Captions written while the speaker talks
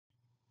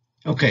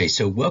Okay,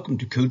 so welcome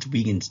to Coach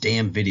Weigand's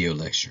Dam video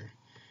lecture.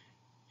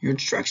 Your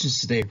instructions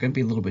today are going to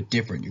be a little bit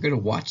different. You're going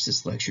to watch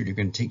this lecture, you're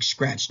going to take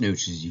scratch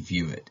notes as you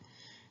view it.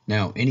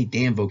 Now, any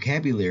dam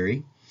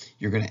vocabulary,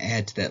 you're going to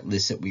add to that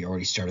list that we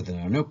already started in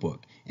our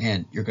notebook.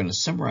 And you're going to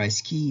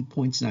summarize key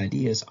points and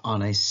ideas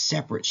on a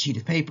separate sheet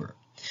of paper.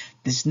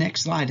 This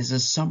next slide is a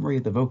summary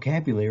of the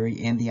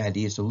vocabulary and the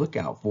ideas to look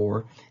out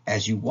for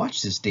as you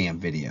watch this dam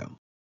video.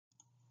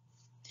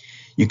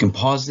 You can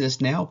pause this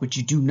now, but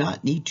you do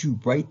not need to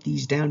write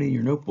these down in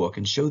your notebook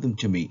and show them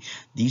to me.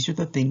 These are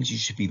the things you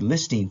should be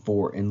listening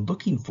for and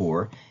looking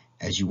for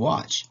as you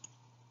watch.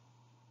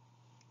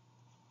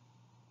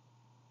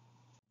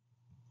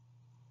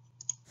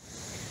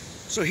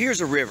 So here's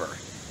a river,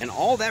 and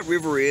all that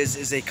river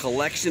is a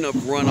collection of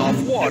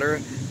runoff water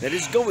that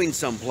is going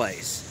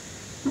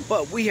someplace.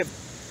 But we have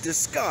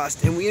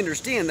discussed and we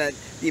understand that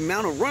the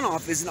amount of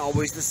runoff isn't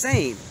always the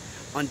same.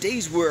 On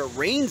days where it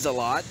rains a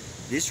lot,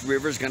 this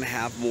river is going to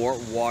have more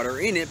water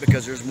in it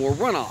because there's more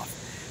runoff.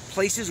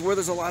 Places where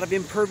there's a lot of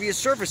impervious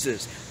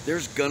surfaces,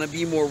 there's going to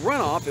be more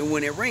runoff, and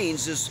when it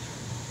rains, this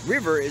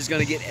river is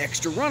going to get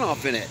extra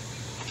runoff in it.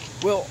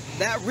 Well,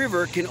 that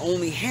river can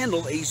only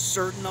handle a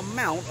certain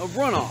amount of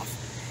runoff.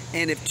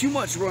 And if too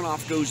much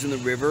runoff goes in the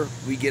river,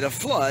 we get a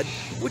flood,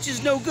 which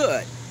is no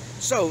good.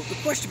 So the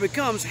question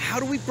becomes, how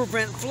do we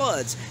prevent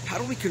floods? How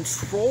do we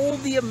control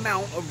the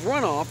amount of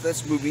runoff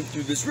that's moving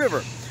through this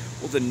river?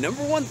 Well, the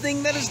number one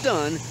thing that is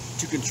done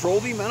to control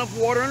the amount of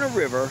water in a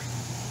river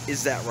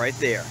is that right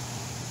there.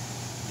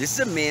 This is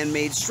a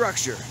man-made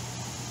structure.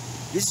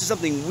 This is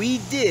something we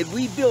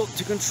built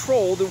to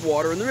control the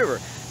water in the river.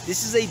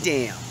 This is a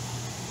dam.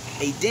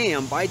 A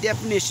dam, by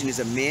definition, is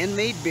a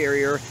man-made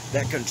barrier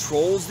that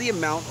controls the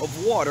amount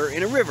of water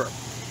in a river.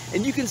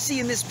 And you can see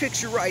in this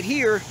picture right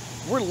here,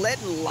 we're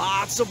letting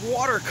lots of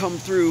water come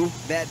through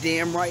that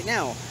dam right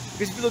now.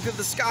 Because if you look at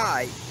the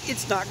sky,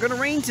 it's not going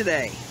to rain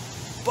today.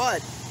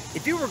 But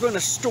if it were going to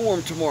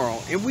storm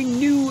tomorrow and we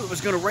knew it was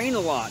going to rain a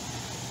lot,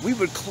 we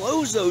would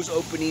close those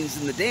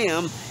openings in the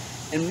dam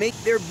and make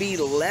there be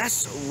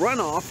less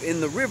runoff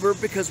in the river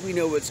because we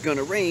know it's going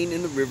to rain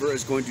and the river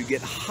is going to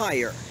get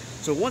higher.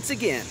 So once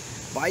again,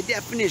 by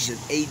definition,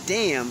 a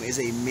dam is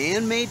a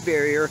man-made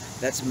barrier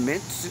that's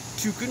meant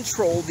to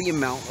control the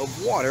amount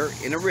of water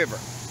in a river.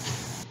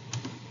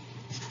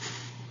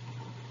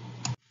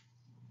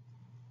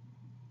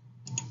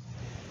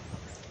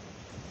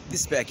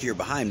 This back here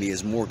behind me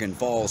is Morgan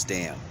Falls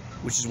Dam,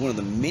 which is one of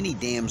the many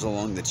dams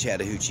along the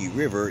Chattahoochee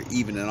River,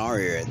 even in our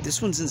area. This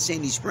one's in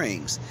Sandy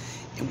Springs.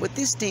 And what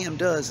this dam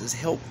does is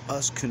help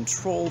us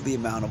control the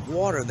amount of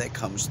water that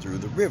comes through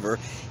the river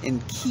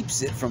and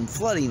keeps it from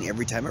flooding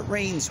every time it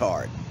rains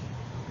hard.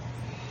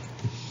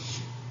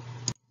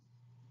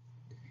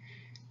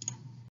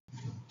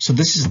 So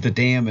this is the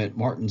dam at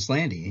Martin's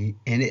Landing,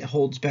 and it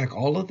holds back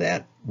all of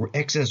that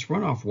excess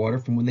runoff water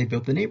from when they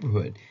built the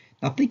neighborhood.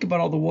 Now think about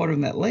all the water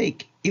in that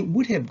lake. It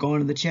would have gone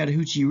in the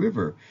Chattahoochee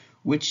River,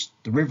 which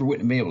the river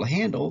wouldn't have been able to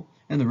handle,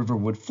 and the river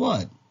would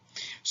flood.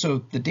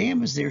 So the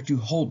dam is there to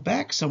hold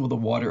back some of the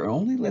water and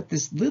only let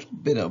this little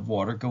bit of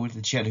water go into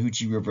the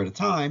Chattahoochee River at a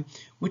time,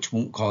 which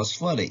won't cause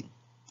flooding.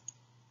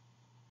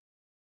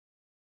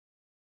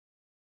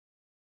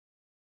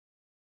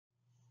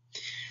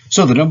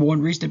 So the number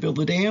one reason to build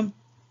a dam?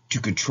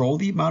 To control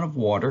the amount of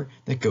water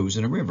that goes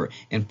in a river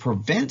and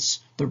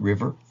prevents the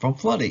river from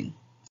flooding.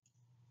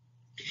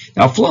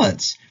 Now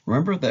floods,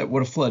 remember that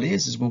what a flood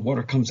is when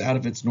water comes out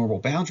of its normal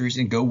boundaries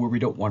and go where we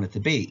don't want it to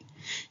be.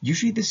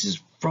 Usually this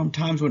is from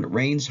times when it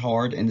rains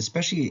hard, and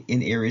especially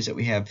in areas that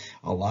we have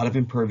a lot of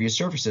impervious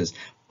surfaces.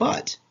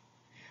 But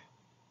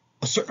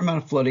a certain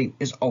amount of flooding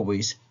is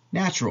always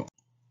natural.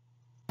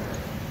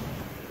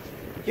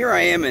 Here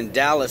I am in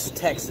Dallas,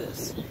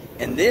 Texas,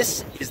 and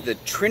this is the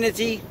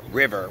Trinity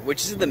River,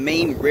 which is the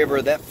main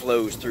river that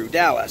flows through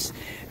Dallas.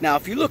 Now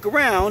if you look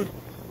around,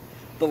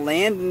 the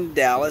land in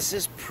Dallas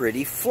is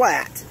pretty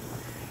flat,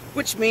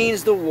 which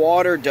means the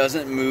water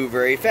doesn't move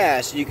very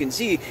fast. You can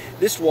see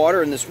this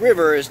water in this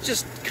river is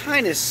just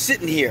kind of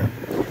sitting here.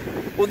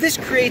 Well, this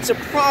creates a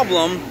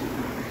problem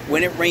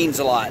when it rains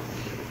a lot.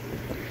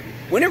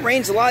 When it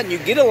rains a lot and you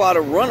get a lot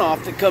of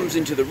runoff that comes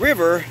into the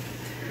river,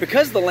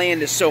 because the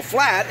land is so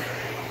flat,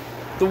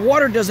 the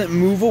water doesn't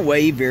move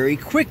away very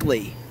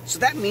quickly. So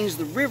that means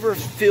the river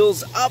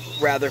fills up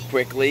rather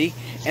quickly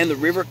and the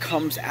river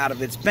comes out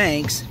of its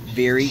banks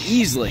very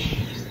easily.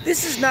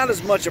 This is not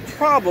as much a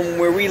problem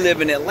where we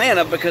live in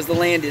Atlanta because the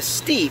land is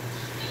steep.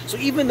 So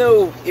even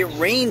though it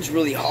rains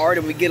really hard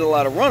and we get a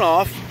lot of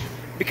runoff,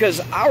 because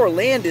our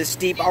land is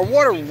steep, our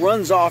water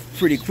runs off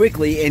pretty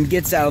quickly and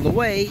gets out of the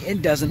way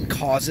and doesn't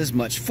cause as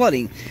much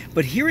flooding.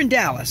 But here in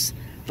Dallas,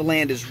 the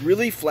land is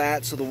really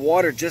flat, so the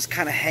water just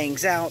kind of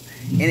hangs out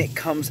and it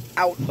comes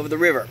out of the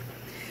river.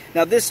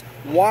 Now this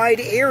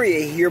wide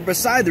area here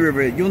beside the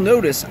river, you'll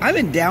notice I'm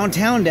in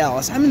downtown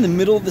Dallas. I'm in the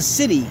middle of the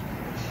city.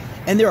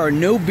 And there are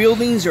no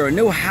buildings, there are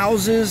no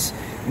houses,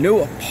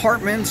 no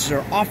apartments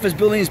or office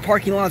buildings,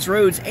 parking lots,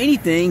 roads,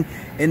 anything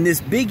in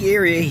this big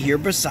area here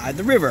beside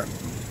the river.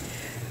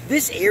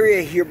 This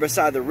area here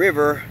beside the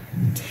river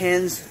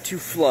tends to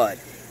flood.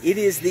 It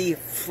is the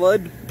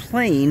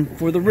floodplain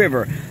for the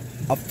river.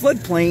 A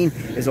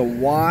floodplain is a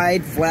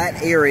wide,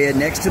 flat area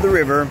next to the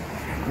river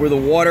where the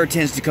water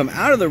tends to come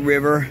out of the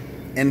river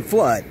and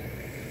flood.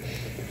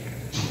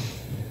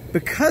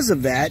 Because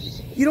of that,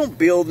 you don't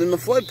build in the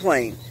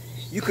floodplain.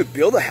 You could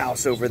build a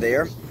house over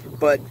there,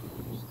 but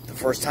the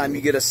first time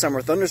you get a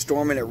summer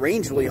thunderstorm and it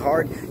rains really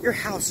hard, your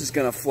house is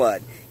going to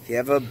flood. If you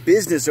have a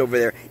business over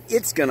there,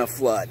 it's going to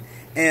flood,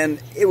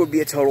 and it would be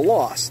a total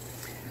loss.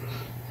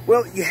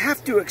 Well, you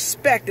have to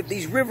expect that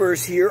these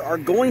rivers here are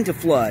going to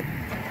flood.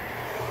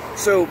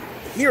 So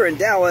here in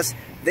Dallas,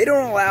 they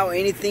don't allow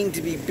anything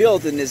to be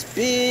built in this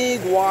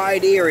big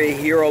wide area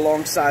here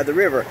alongside the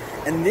river.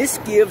 And this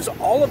gives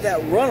all of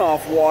that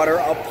runoff water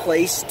a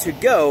place to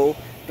go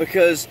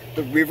because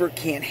the river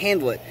can't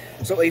handle it.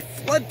 So a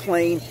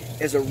floodplain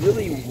is a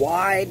really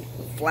wide,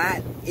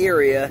 flat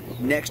area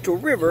next to a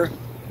river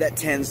that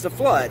tends to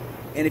flood.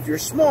 And if you're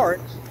smart,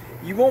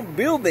 you won't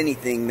build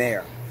anything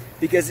there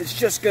because it's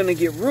just going to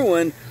get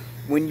ruined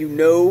when you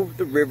know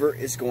the river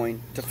is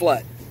going to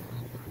flood.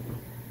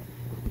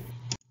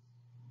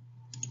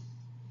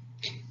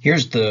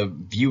 Here's the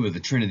view of the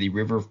Trinity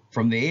River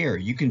from the air.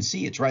 You can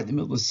see it's right in the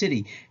middle of the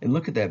city. And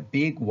look at that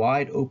big,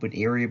 wide open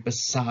area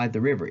beside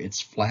the river. It's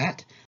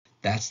flat.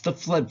 That's the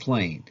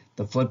floodplain.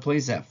 The floodplain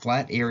is that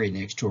flat area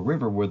next to a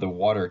river where the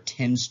water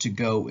tends to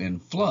go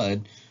and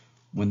flood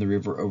when the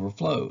river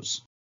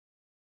overflows.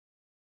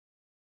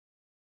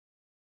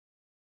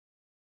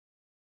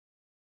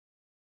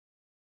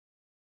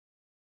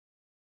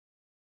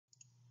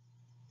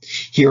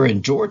 Here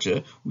in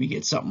Georgia, we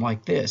get something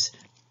like this.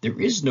 There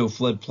is no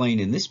floodplain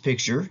in this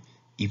picture,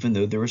 even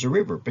though there is a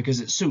river, because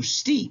it's so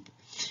steep.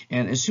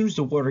 And as soon as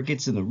the water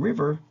gets in the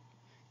river,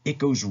 it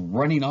goes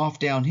running off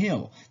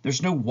downhill.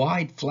 There's no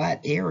wide,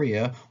 flat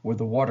area where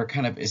the water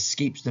kind of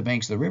escapes the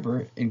banks of the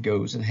river and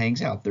goes and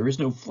hangs out. There is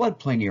no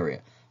floodplain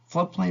area.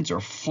 Floodplains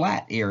are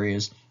flat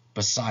areas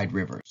beside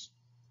rivers.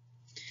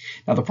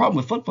 Now, the problem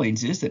with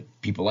floodplains is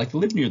that people like to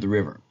live near the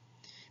river.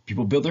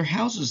 People build their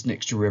houses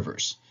next to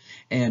rivers.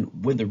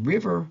 And when the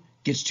river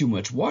gets too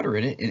much water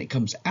in it and it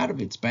comes out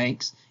of its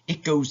banks,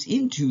 it goes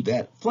into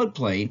that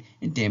floodplain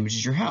and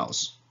damages your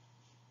house.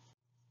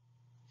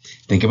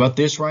 Think about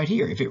this right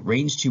here. If it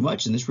rains too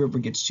much and this river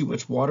gets too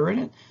much water in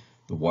it,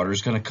 the water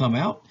is going to come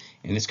out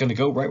and it's going to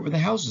go right where the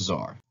houses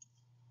are.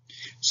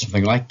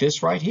 Something like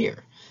this right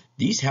here.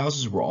 These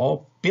houses were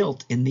all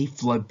built in the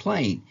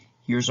floodplain.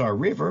 Here's our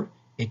river.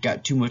 It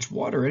got too much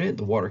water in it.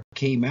 The water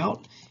came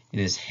out and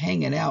is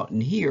hanging out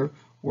in here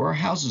where our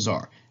houses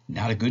are.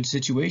 Not a good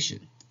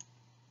situation.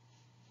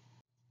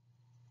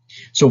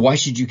 So why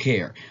should you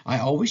care? I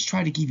always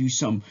try to give you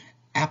some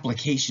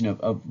application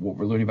of what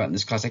we're learning about in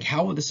this class. Like,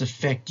 how will this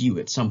affect you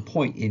at some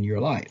point in your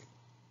life?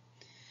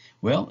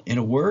 Well, in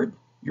a word,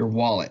 your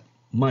wallet,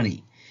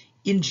 money,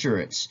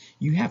 insurance.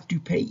 You have to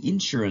pay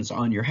insurance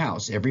on your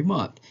house every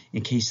month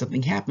in case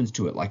something happens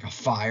to it, like a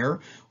fire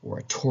or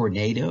a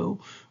tornado,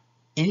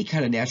 any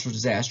kind of natural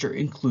disaster,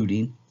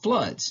 including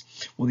floods.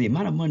 Well, the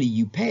amount of money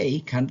you pay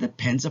kind of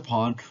depends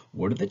upon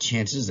what are the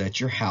chances that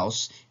your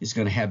house is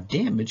going to have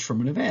damage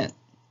from an event.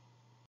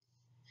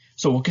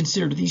 So we'll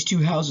consider these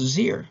two houses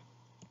here.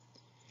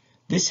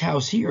 This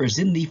house here is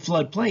in the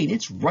floodplain.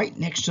 It's right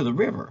next to the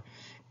river.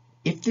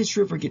 If this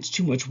river gets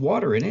too much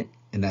water in it,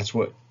 and that's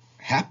what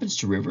happens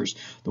to rivers,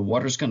 the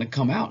water is going to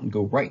come out and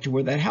go right to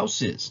where that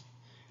house is.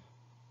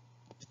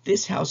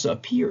 This house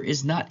up here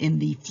is not in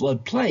the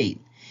floodplain.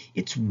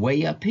 It's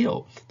way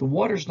uphill. The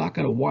water's not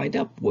going to wind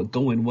up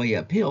going way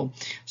uphill.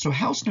 So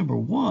house number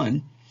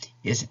one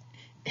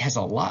has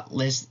a lot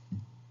less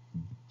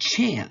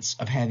chance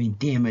of having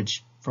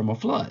damage from a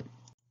flood.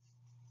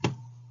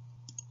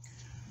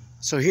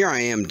 So here I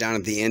am down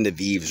at the end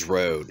of Eves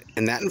Road,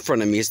 and that in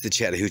front of me is the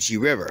Chattahoochee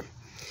River.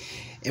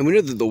 And we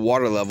know that the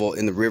water level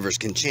in the rivers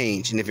can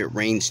change, and if it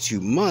rains too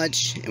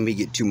much and we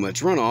get too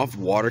much runoff,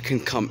 water can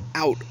come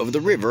out of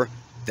the river.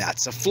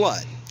 That's a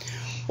flood.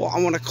 Well,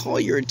 I want to call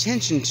your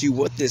attention to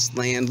what this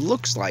land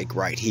looks like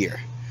right here.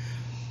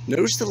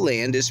 Notice the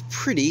land is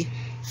pretty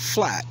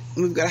flat,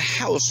 and we've got a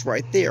house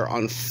right there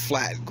on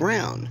flat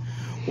ground.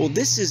 Well,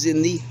 this is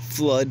in the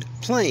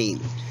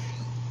floodplain.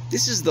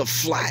 This is the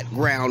flat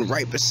ground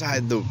right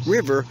beside the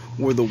river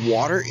where the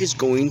water is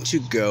going to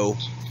go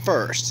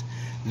first.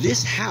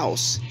 This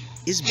house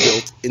is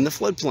built in the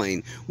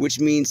floodplain, which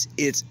means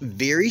it's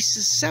very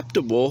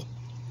susceptible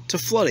to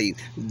flooding.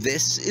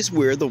 This is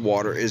where the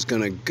water is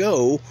going to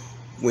go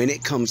when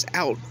it comes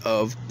out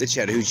of the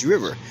Chattahoochee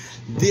River.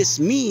 This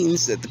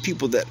means that the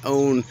people that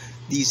own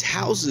these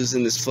houses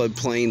in this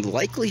floodplain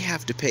likely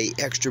have to pay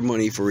extra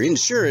money for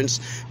insurance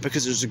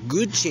because there's a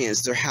good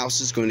chance their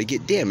house is going to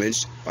get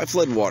damaged by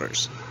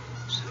floodwaters.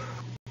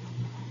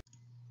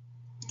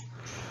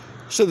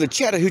 So the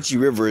Chattahoochee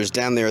River is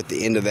down there at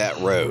the end of that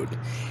road,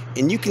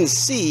 and you can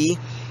see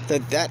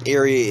that that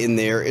area in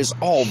there is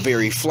all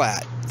very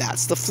flat.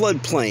 That's the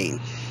floodplain.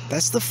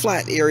 That's the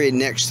flat area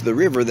next to the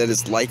river that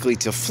is likely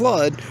to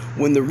flood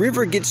when the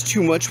river gets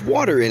too much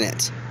water in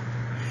it.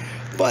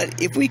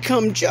 But if we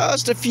come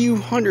just a few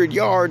hundred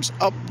yards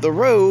up the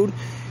road,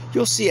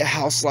 you'll see a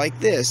house like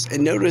this,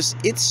 and notice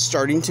it's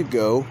starting to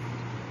go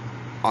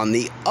on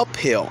the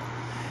uphill.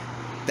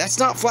 That's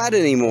not flat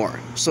anymore,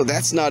 so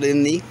that's not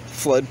in the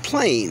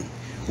floodplain,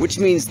 which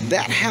means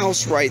that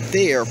house right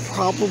there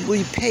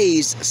probably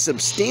pays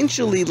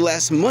substantially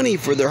less money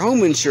for their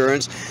home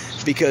insurance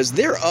because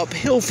they're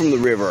uphill from the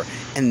river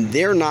and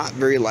they're not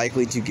very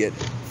likely to get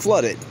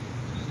flooded.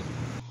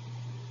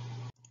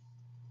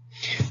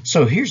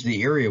 So here's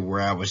the area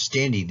where I was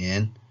standing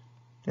in.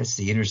 That's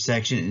the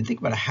intersection. And think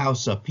about a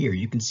house up here.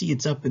 You can see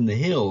it's up in the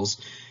hills.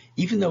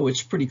 Even though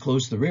it's pretty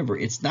close to the river,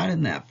 it's not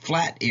in that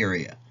flat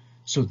area.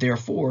 So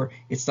therefore,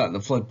 it's not in the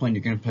floodplain.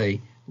 You're going to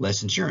pay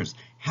less insurance.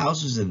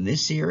 Houses in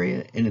this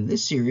area and in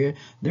this area,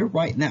 they're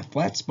right in that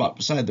flat spot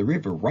beside the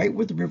river, right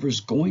where the river is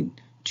going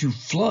to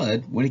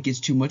flood when it gets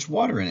too much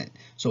water in it.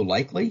 So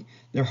likely,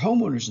 their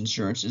homeowner's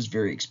insurance is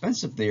very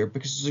expensive there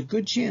because there's a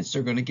good chance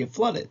they're going to get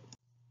flooded.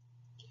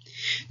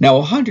 Now,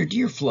 a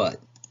 100-year flood.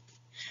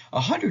 A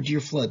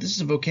 100-year flood, this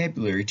is a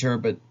vocabulary term,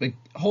 but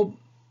hold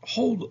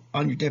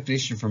on your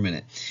definition for a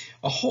minute.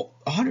 A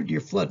 100-year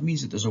flood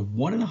means that there's a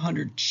 1 in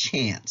 100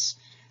 chance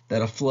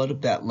that a flood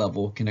of that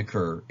level can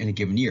occur in a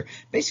given year.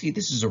 Basically,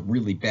 this is a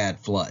really bad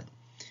flood.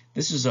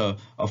 This is a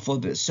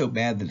flood that's so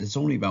bad that it's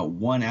only about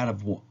 1 out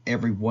of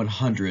every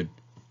 100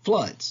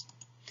 floods.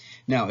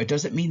 Now, it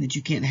doesn't mean that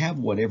you can't have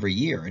one every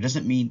year. It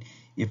doesn't mean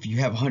if you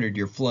have a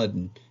 100-year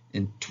flood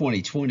in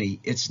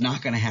 2020, it's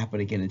not going to happen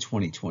again in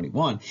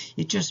 2021.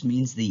 It just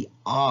means the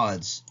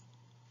odds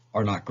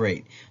are not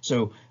great.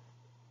 So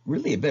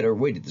really a better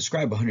way to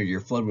describe a 100-year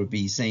flood would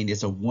be saying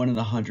it's a 1 in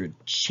 100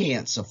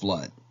 chance of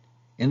flood.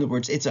 In other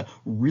words, it's a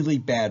really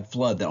bad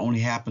flood that only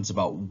happens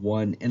about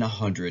 1 in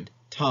 100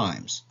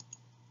 times.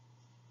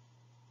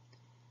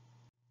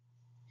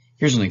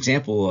 Here's an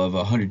example of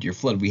a 100-year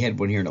flood. We had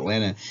one here in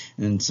Atlanta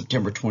in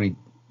September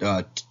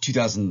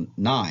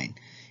 2009.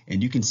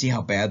 And you can see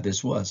how bad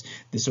this was.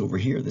 This over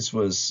here, this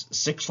was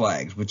Six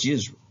Flags, which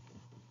is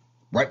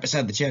right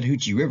beside the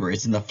Chattahoochee River.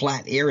 It's in the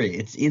flat area.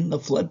 It's in the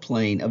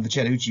floodplain of the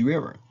Chattahoochee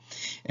River.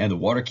 And the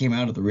water came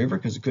out of the river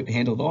because it couldn't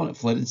handle it all, and it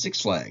flooded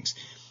Six Flags.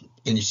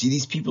 And you see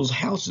these people's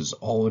houses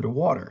all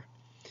underwater.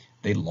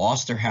 They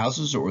lost their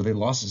houses, or they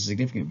lost a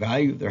significant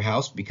value of their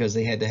house because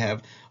they had to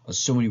have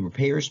so many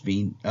repairs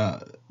being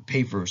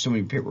pay for so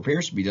many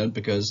repairs to be done,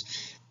 because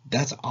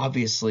that's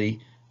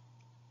obviously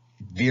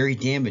very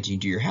damaging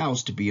to your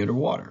house to be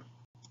underwater.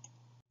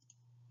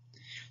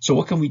 So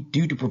what can we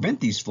do to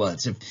prevent these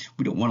floods? If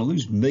we don't want to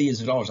lose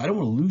millions of dollars, I don't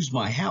want to lose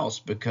my house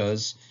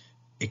because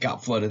it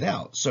got flooded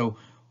out. So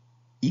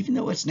even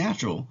though it's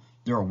natural,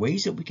 there are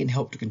ways that we can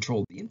help to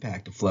control the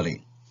impact of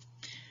flooding.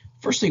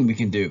 First thing we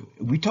can do,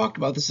 we talked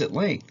about this at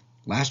length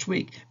last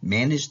week,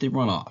 manage the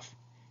runoff.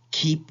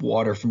 Keep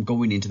water from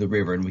going into the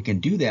river, and we can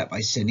do that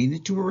by sending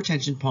it to a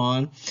retention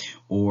pond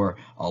or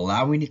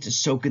allowing it to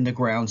soak in the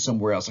ground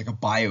somewhere else, like a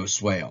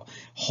bioswale.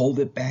 Hold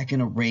it back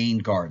in a rain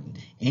garden.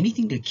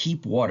 Anything to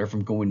keep water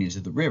from going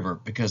into the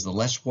river, because the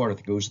less water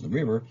that goes in the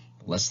river,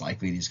 the less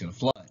likely it is going to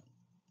flood.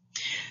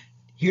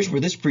 Here's where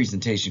this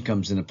presentation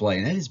comes into play,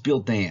 and that is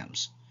build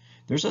dams.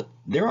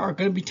 There are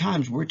going to be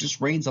times where it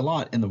just rains a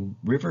lot and the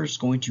river is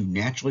going to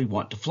naturally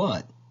want to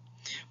flood.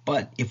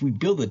 But if we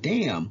build a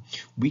dam,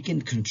 we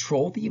can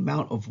control the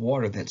amount of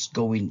water that's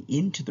going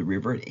into the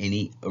river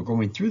or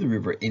going through the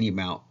river at any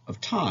amount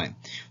of time.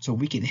 So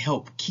we can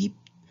help keep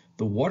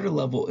the water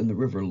level in the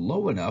river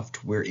low enough to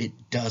where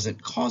it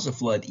doesn't cause a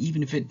flood,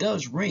 even if it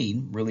does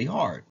rain really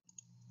hard.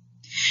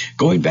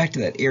 Going back to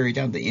that area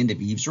down the end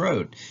of Eves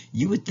Road,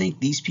 you would think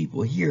these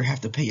people here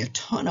have to pay a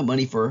ton of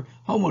money for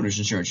homeowners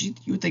insurance. You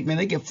would think, man,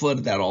 they get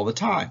flooded out all the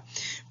time.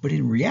 But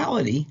in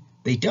reality,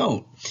 they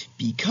don't,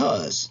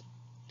 because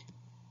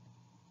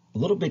a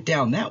little bit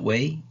down that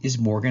way is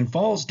Morgan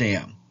Falls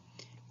Dam,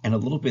 and a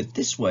little bit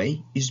this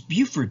way is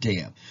Buford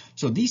Dam.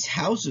 So these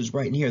houses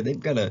right here, they've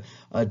got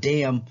a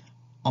dam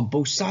on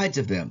both sides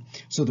of them.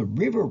 So the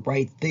river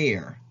right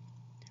there,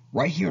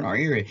 right here in our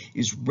area,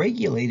 is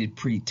regulated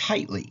pretty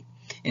tightly,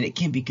 and it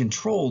can be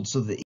controlled so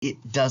that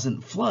it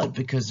doesn't flood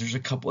because there's a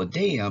couple of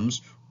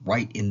dams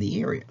right in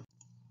the area.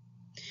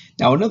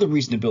 Now, another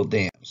reason to build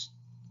dams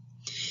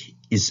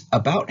is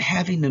about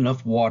having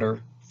enough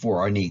water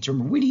for our needs.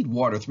 Remember, we need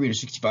water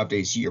 365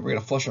 days a year. We're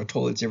going to flush our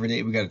toilets every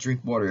day. We got to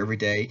drink water every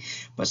day.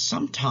 But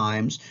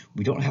sometimes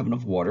we don't have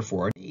enough water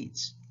for our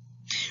needs.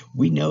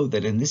 We know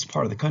that in this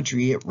part of the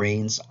country, it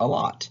rains a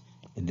lot.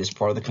 In this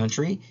part of the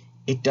country,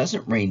 it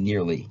doesn't rain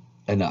nearly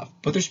enough.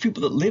 But there's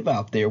people that live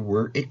out there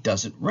where it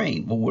doesn't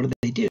rain. Well, what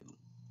do?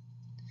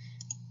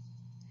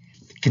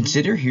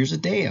 Consider, here's a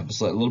dam.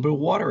 Let's let a little bit of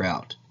water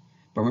out.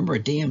 But remember, a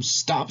dam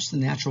stops the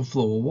natural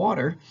flow of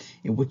water,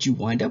 and what you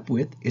wind up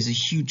with is a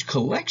huge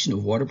collection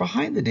of water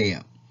behind the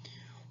dam.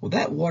 Well,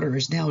 that water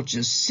is now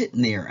just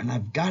sitting there, and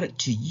I've got it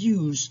to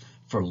use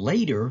for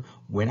later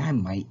when I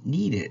might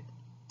need it.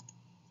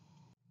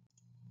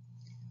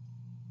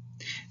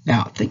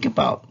 Now, think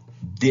about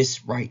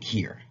this right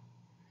here.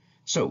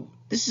 So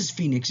this is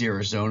Phoenix,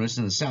 Arizona. It's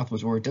in the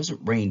southwest where it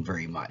doesn't rain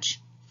very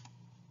much.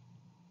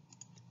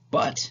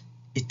 But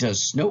it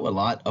does snow a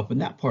lot up in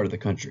that part of the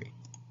country.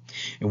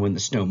 And when the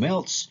snow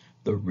melts,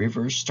 the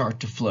rivers start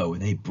to flow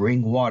and they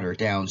bring water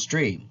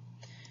downstream.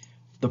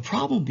 The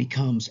problem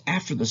becomes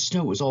after the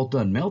snow is all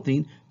done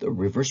melting, the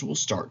rivers will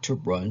start to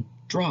run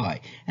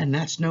dry. And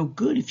that's no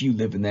good if you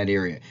live in that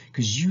area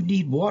because you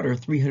need water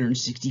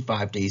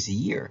 365 days a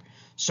year.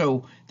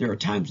 So there are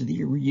times of the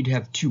year where you'd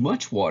have too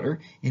much water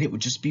and it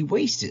would just be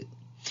wasted.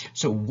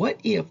 So what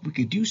if we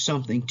could do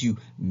something to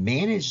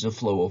manage the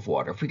flow of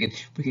water? If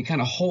we could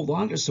kind of hold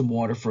on to some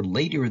water for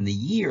later in the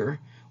year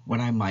when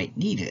I might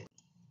need it.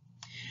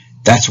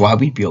 That's why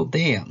we build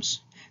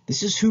dams.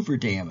 This is Hoover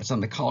Dam. It's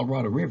on the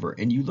Colorado River.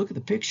 And you look at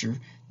the picture,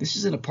 this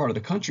is in a part of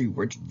the country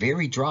where it's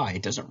very dry.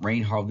 It doesn't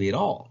rain hardly at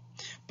all.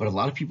 But a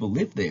lot of people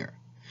live there.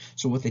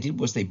 So what they did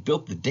was they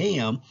built the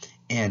dam,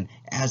 and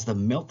as the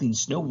melting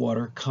snow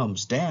water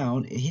comes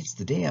down, it hits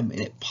the dam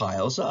and it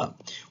piles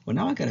up. Well,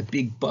 now I've got a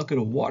big bucket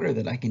of water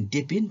that I can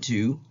dip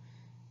into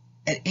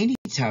at any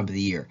time of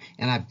the year.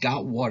 And I've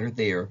got water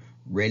there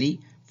ready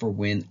for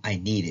when I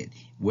need it,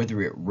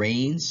 whether it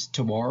rains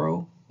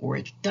tomorrow or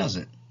it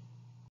doesn't.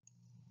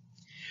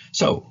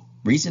 So,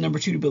 reason number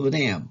 2 to build a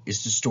dam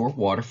is to store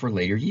water for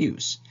later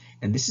use.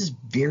 And this is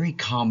very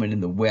common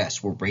in the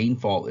West where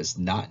rainfall is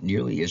not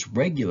nearly as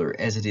regular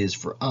as it is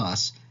for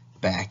us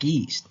back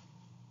east.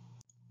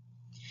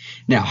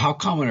 Now, how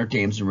common are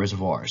dams and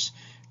reservoirs?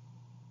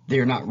 They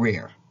are not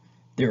rare.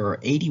 There are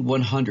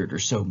 8,100 or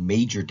so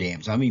major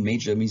dams. I mean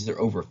major, that means they're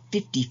over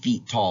 50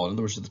 feet tall. In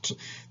other words,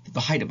 the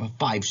height of a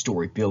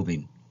 5-story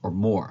building or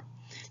more.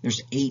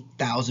 There's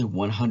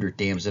 8,100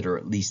 dams that are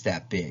at least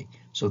that big.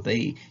 So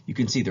you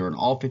can see they're in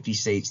all 50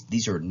 states.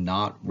 These are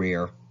not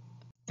rare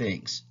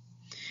things.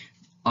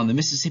 On the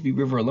Mississippi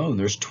River alone,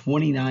 there's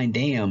 29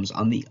 dams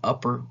on the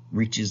upper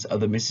reaches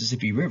of the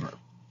Mississippi River.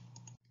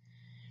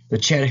 The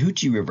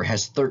Chattahoochee River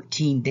has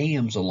 13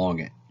 dams along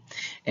it.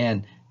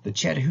 And the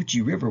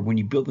Chattahoochee River, when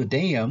you build the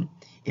dam,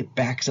 it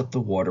backs up the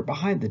water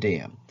behind the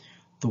dam.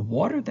 The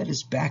water that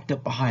is backed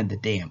up behind the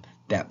dam,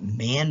 that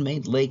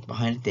man-made lake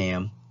behind the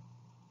dam,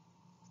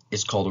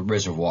 is called a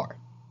reservoir.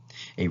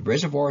 A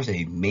reservoir is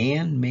a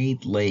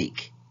man-made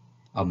lake,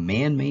 a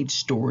man-made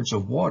storage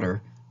of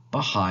water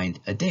behind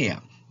a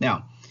dam.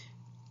 Now,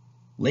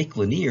 Lake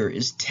Lanier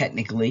is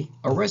technically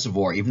a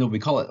reservoir. Even though we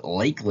call it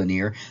Lake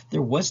Lanier,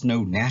 there was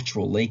no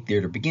natural lake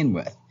there to begin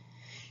with.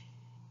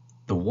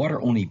 The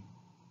water only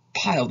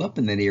piled up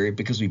in that area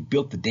because we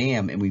built the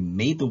dam and we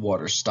made the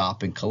water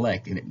stop and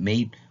collect, and it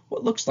made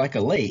what looks like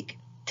a lake.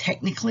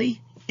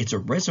 Technically, it's a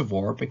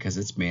reservoir because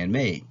it's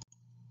man-made.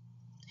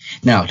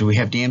 Now, do we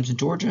have dams in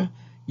Georgia?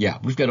 Yeah,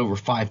 we've got over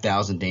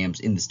 5,000 dams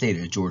in the state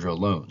of Georgia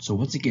alone. So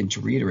once again, to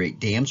reiterate,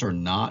 dams are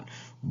not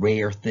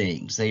rare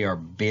things. They are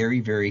very,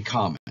 very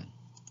common.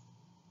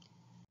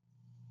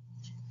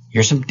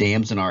 Here's some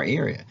dams in our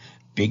area.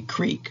 Big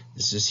Creek.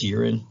 This is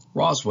here in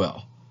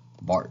Roswell.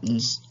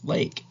 Martin's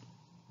Lake.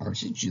 I already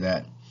sent you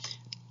that.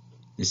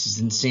 This is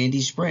in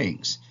Sandy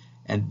Springs.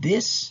 And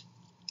this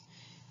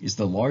is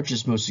the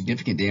largest, most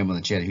significant dam on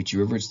the Chattahoochee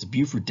River. It's the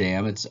Buford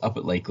Dam. It's up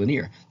at Lake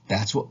Lanier.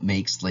 That's what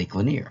makes Lake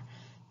Lanier.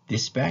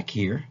 This back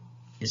here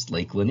is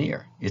Lake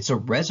Lanier. It's a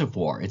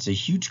reservoir. It's a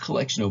huge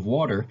collection of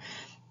water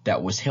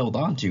that was held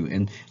onto.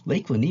 And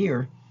Lake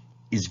Lanier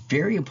is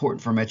very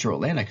important for Metro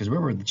Atlanta because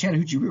remember, the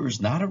Chattahoochee River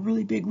is not a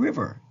really big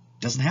river.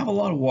 It doesn't have a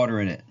lot of water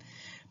in it.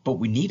 But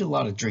we need a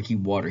lot of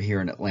drinking water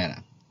here in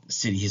Atlanta. The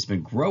city has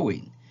been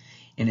growing,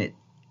 and it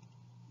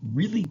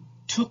really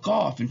took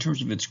off in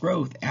terms of its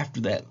growth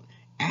after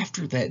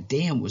that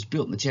dam was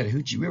built in the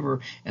Chattahoochee River,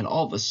 and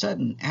all of a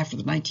sudden, after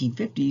the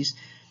 1950s,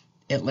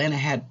 Atlanta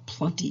had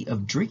plenty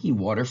of drinking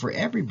water for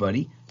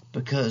everybody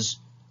because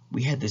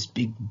we had this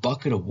big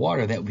bucket of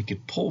water that we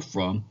could pull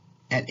from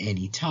at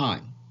any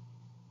time.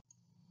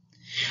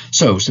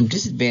 So, some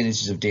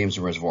disadvantages of dams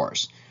and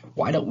reservoirs.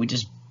 Why don't we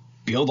just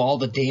build all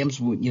the dams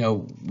we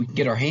can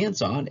get our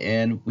hands on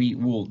and we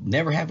will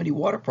never have any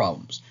water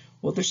problems?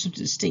 Well, there's some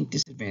distinct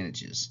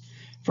disadvantages.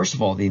 First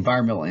of all, the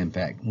environmental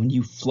impact. When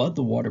you flood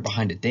the water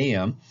behind a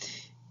dam,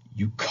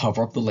 you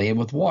cover up the land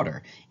with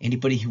water.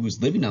 Anybody who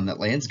was living on that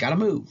land's got to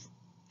move.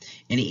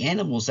 Any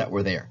animals that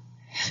were there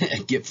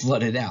get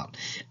flooded out.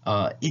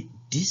 It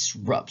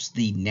disrupts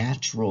the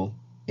natural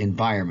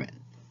environment.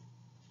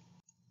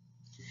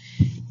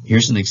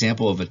 Here's an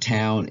example of a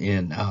town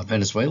in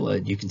Venezuela.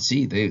 You can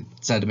see they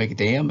decided to make a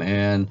dam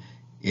and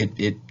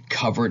it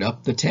covered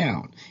up the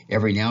town.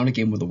 Every now and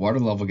again when the water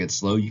level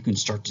gets low, you can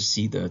start to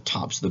see the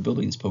tops of the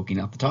buildings poking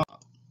out the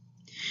top.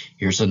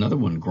 Here's another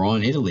one,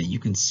 Groin, Italy. You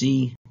can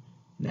see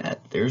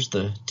that there's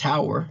the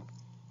tower,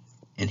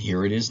 and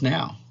here it is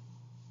now.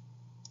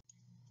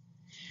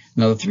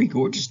 Now, the Three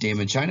Gorges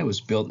Dam in China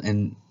was built,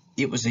 and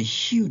it was a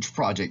huge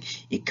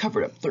project. It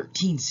covered up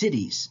 13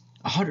 cities,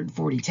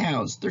 140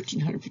 towns,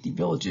 1,350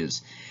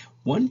 villages.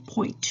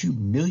 1.2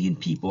 million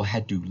people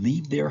had to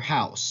leave their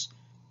house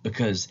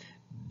because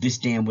this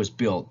dam was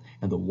built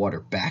and the water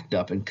backed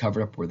up and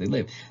covered up where they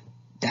live.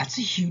 That's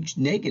a huge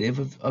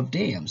negative of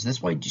dams.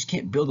 That's why you just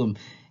can't build them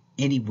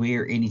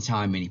anywhere,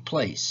 anytime, any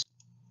place.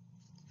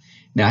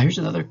 Now, here's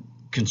another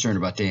concern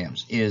about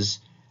dams is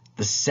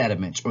the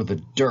sediment or the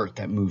dirt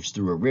that moves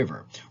through a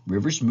river.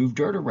 Rivers move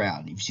dirt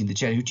around. You've seen the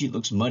Chattahoochee, it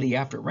looks muddy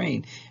after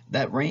rain.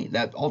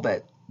 All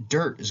that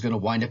dirt is going to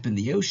wind up in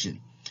the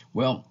ocean.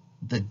 Well,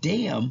 the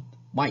dam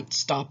might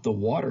stop the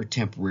water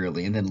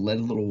temporarily and then let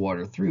a little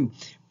water through,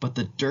 but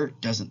the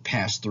dirt doesn't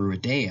pass through a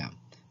dam.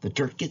 The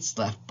dirt gets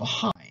left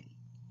behind.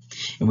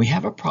 And we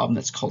have a problem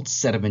that's called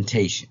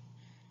sedimentation.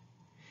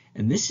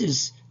 And this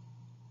is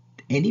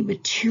any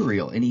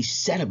material, any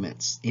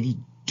sediments, any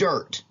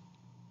dirt,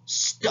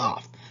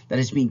 stuff that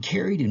is being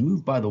carried and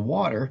moved by the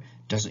water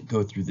doesn't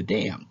go through the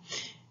dam.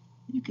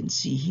 You can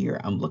see here,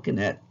 I'm looking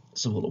at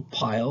some little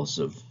piles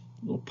of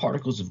little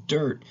particles of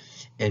dirt,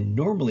 and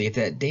normally if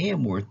that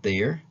dam weren't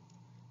there,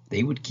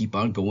 they would keep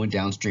on going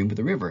downstream of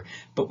the river.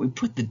 But we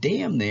put the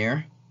dam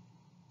there,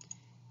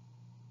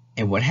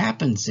 and what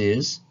happens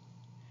is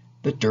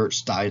the dirt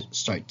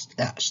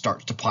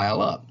starts to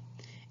pile up,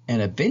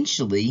 and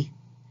eventually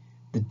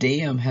the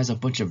dam has a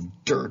bunch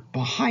of dirt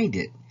behind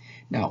it.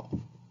 Now,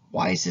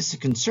 why is this a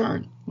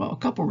concern? Well, a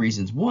couple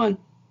reasons. One,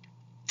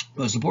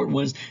 most important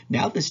one is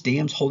now this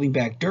dam's holding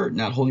back dirt,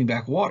 not holding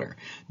back water.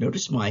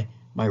 Notice my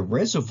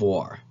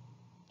reservoir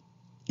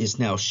is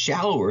now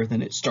shallower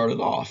than it started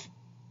off.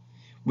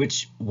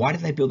 Which, why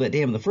did I build that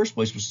dam in the first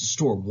place? Was to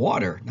store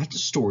water, not to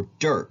store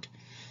dirt.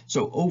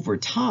 So over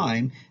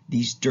time,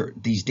 these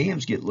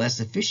dams get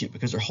less efficient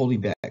because they're holding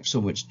back so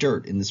much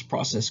dirt in this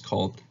process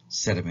called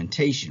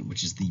sedimentation,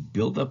 which is the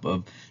buildup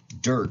of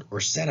dirt or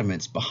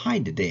sediments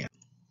behind a dam.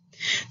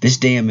 This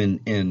dam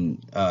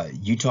in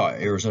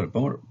Utah-Arizona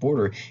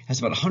border has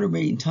about 100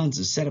 million tons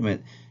of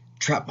sediment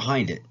trapped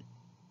behind it.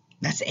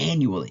 That's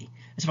annually.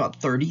 That's about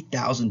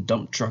 30,000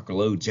 dump truck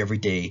loads every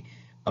day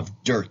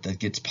of dirt that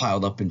gets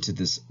piled up into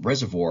this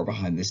reservoir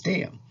behind this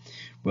dam.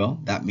 Well,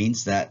 that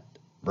means that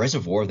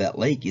reservoir, that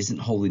lake, isn't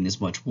holding as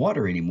much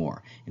water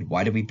anymore. And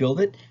why did we build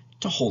it?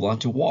 To hold on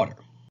to water.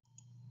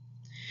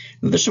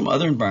 Now, there's some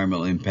other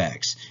environmental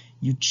impacts.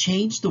 You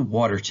change the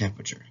water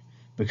temperature.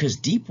 Because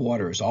deep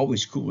water is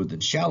always cooler than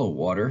shallow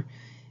water,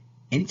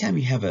 anytime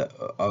you have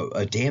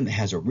a dam that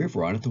has a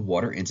river on it, the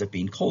water ends up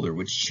being colder,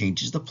 which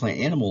changes the plant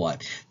animal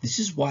life. This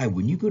is why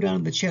when you go down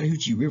to the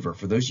Chattahoochee River,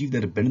 for those of you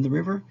that have been in the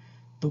river,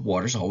 the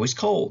water's always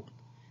cold.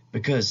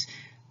 Because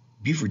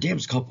Beaufort Dam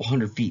is a couple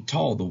hundred feet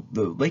tall.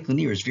 The Lake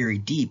Lanier is very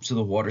deep, so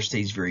the water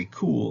stays very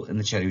cool, and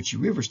the Chattahoochee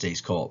River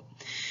stays cold.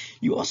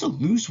 You also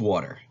lose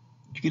water.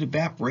 You get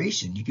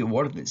evaporation. You get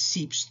water that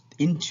seeps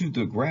into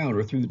the ground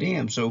or through the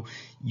dam, so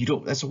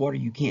that's the water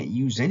you can't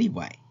use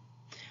anyway.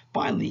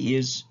 Finally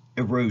is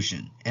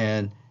erosion,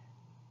 and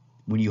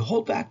when you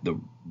hold back the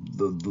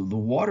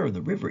water of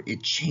the river,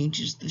 it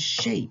changes the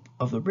shape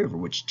of the river,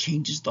 which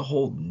changes the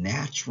whole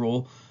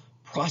natural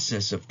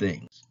process of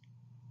things.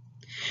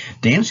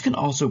 Dams can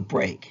also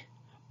break.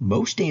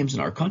 Most dams in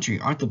our country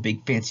aren't the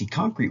big fancy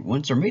concrete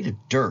ones. They're made of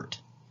dirt,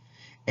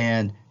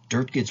 and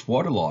dirt gets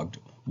waterlogged.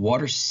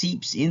 Water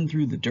seeps in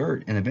through the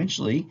dirt, and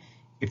eventually,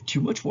 if too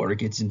much water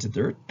gets into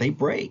dirt, they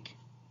break.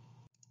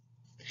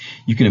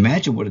 You can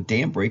imagine what a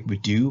dam break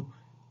would do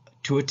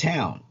to a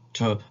town.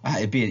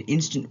 It'd be an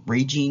instant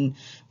raging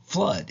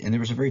flood. And there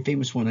was a very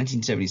famous one in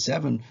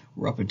 1977.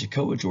 We're up in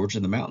Toccoa, Georgia,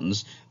 in the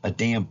mountains. A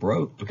dam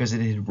broke because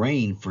it had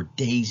rained for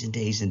days and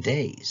days and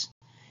days.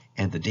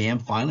 And the dam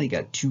finally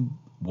got too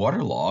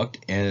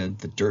waterlogged, and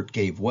the dirt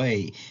gave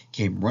way,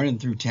 came running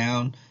through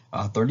town.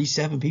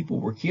 37 people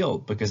were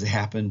killed because it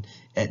happened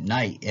at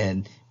night,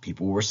 and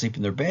people were asleep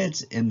in their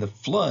beds, and the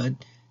flood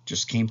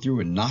just came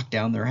through and knocked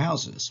down their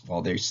houses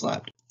while they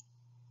slept.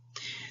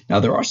 Now,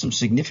 there are some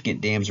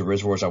significant dams or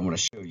reservoirs I want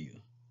to show you.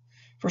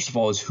 First of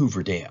all is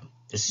Hoover Dam.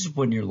 This is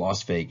one near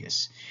Las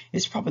Vegas.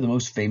 It's probably the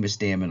most famous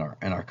dam in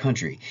our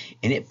country,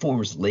 and it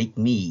forms Lake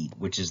Mead,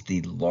 which is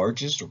the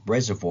largest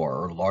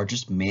reservoir or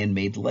largest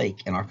man-made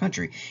lake in our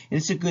country. And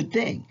it's a good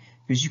thing,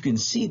 because you can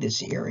see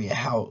this area,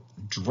 how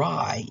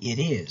dry it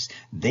is.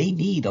 They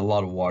need a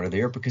lot of water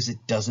there because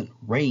it doesn't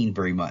rain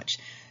very much.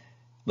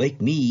 Lake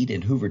Mead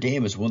and Hoover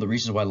Dam is one of the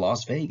reasons why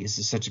Las Vegas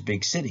is such a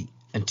big city.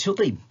 Until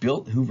they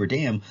built Hoover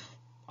Dam,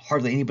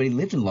 hardly anybody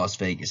lived in Las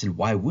Vegas, and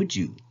why would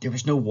you? There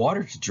was no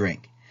water to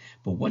drink.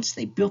 But once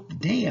they built the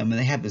dam and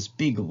they have this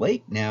big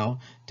lake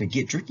now to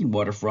get drinking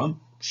water from,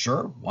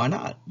 sure, why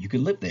not? You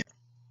can live there.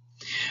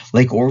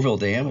 Lake Oroville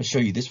Dam, I'll show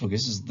you this one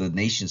because this is the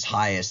nation's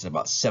highest at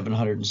about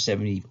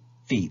 770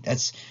 feet.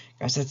 That's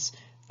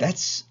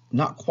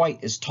not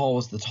quite as tall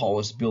as the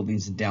tallest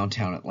buildings in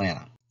downtown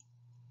Atlanta.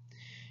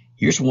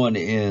 Here's one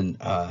in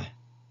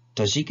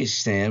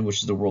Tajikistan,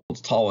 which is the world's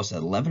tallest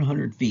at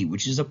 1,100 feet,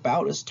 which is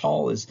about as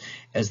tall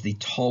as the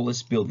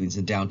tallest buildings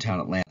in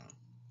downtown Atlanta.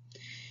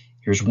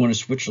 Here's one in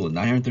Switzerland,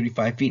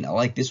 935 feet. I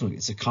like this one.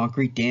 It's a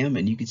concrete dam,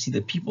 and you can see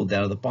the people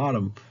down at the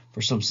bottom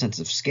for some sense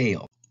of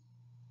scale.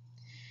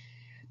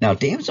 Now,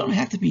 dams don't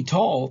have to be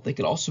tall. They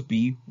could also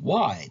be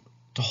wide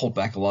to hold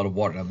back a lot of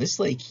water. Now, this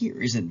lake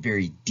here isn't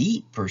very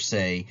deep per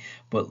se,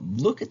 but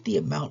look at the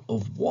amount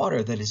of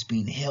water that is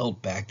being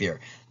held back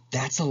there.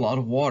 That's a lot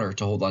of water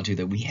to hold on to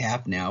that we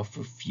have now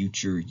for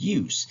future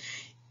use.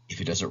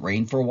 If it doesn't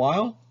rain for a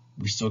while,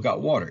 we still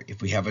got water.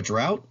 If we have a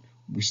drought,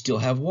 we still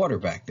have water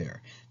back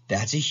there.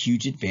 That's a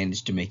huge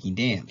advantage to making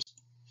dams.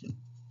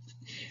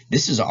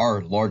 This is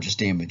our largest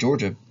dam in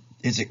Georgia.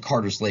 It's at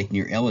Carter's Lake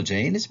near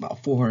LJ, and it's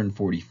about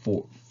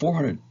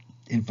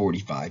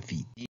 445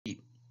 feet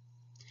deep.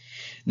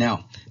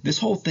 Now, this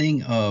whole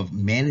thing of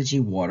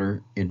managing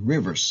water in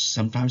rivers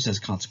sometimes has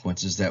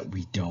consequences that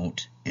we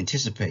don't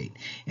anticipate.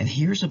 And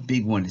here's a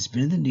big one. It's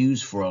been in the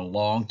news for a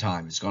long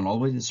time. It's gone all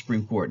the way to the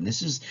Supreme Court. And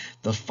this is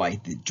the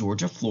fight that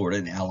Georgia, Florida,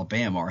 and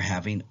Alabama are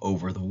having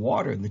over the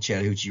water in the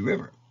Chattahoochee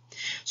River.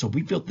 So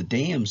we built the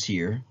dams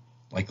here,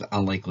 like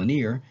on Lake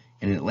Lanier,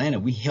 and in Atlanta,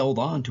 we held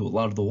on to a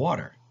lot of the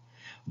water.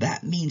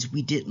 That means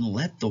we didn't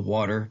let the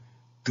water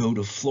go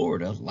to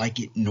Florida like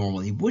it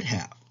normally would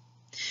have.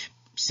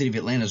 City of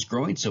Atlanta is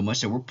growing so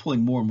much that we're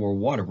pulling more and more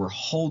water. We're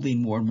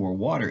holding more and more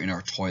water in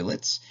our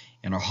toilets,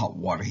 in our hot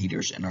water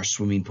heaters, and our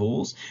swimming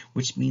pools,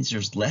 which means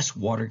there's less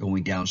water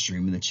going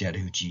downstream in the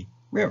Chattahoochee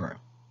River.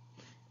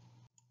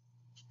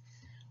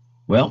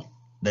 Well,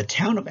 the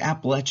town of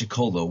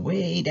Apalachicola,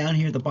 way down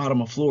here at the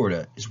bottom of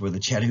Florida, is where the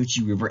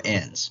Chattahoochee River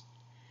ends.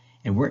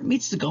 And where it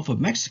meets the Gulf of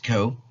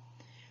Mexico,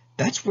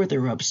 that's where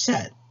they're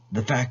upset,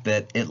 the fact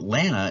that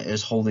Atlanta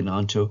is holding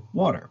on to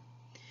water.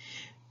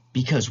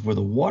 Because where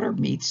the water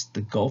meets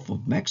the Gulf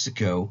of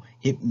Mexico,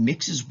 it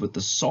mixes with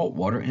the salt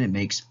water and it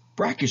makes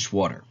brackish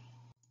water.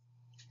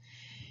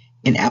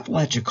 In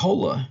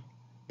Apalachicola,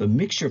 the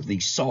mixture of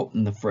the salt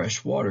and the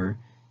fresh water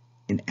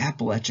in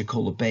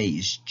Apalachicola Bay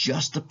is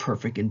just the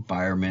perfect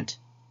environment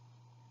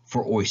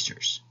for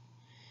oysters.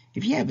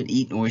 If you haven't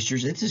eaten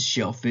oysters, it's a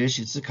shellfish.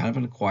 It's a kind of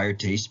an acquired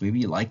taste. Maybe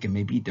you like them,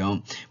 maybe you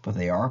don't. But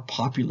they are a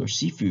popular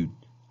seafood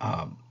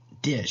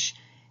dish,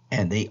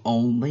 and they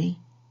only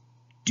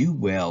do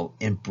well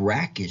in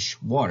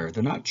brackish water.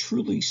 They're not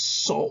truly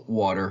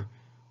saltwater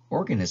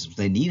organisms.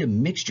 They need a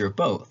mixture of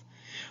both.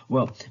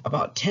 Well,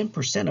 about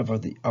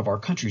 10% of our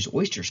country's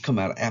oysters come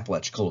out of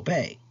Apalachicola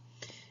Bay.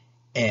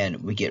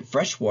 And we get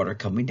fresh water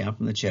coming down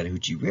from the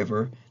Chattahoochee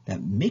River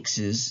that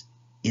mixes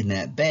in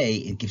that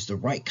bay and gives the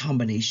right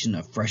combination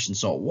of fresh and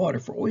salt water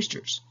for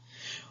oysters.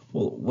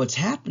 Well, what's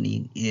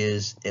happening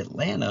is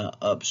Atlanta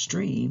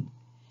upstream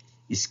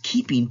is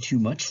keeping too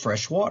much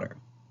fresh water.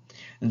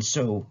 And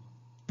so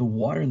the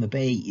water in the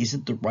bay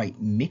isn't the right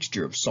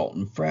mixture of salt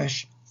and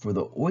fresh for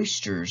the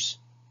oysters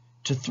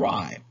to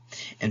thrive.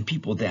 And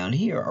people down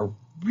here are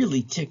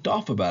really ticked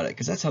off about it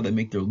because that's how they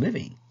make their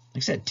living. Like I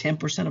said,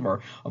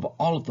 10% of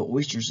all of the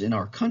oysters in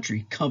our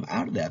country come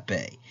out of that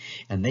bay.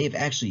 And they've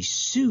actually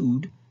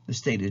sued the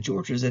state of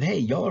Georgia and said, hey,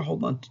 y'all are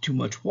holding on to too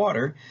much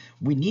water.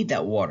 We need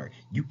that water.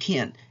 You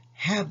can't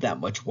have that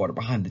much water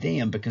behind the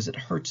dam because it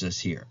hurts us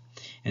here.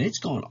 And it's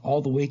gone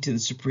all the way to the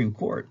Supreme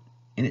Court,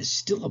 and it's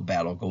still a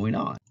battle going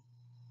on.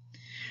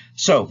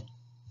 So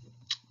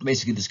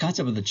basically, this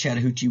concept of the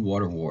Chattahoochee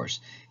Water Wars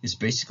is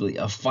basically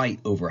a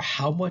fight over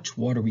how much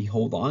water we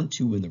hold on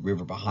to in the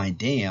river behind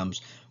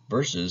dams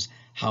versus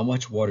how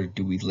much water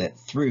do we let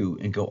through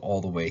and go all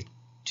the way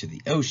to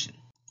the ocean.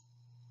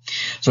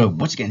 So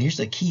once again, here's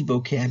the key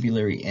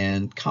vocabulary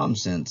and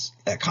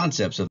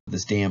concepts of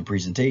this dam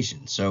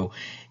presentation. So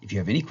if you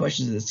have any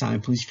questions at this time,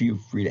 please feel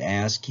free to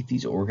ask. Keep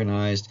these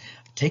organized.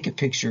 Take a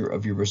picture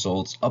of your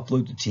results,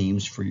 upload to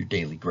Teams for your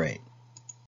daily grade.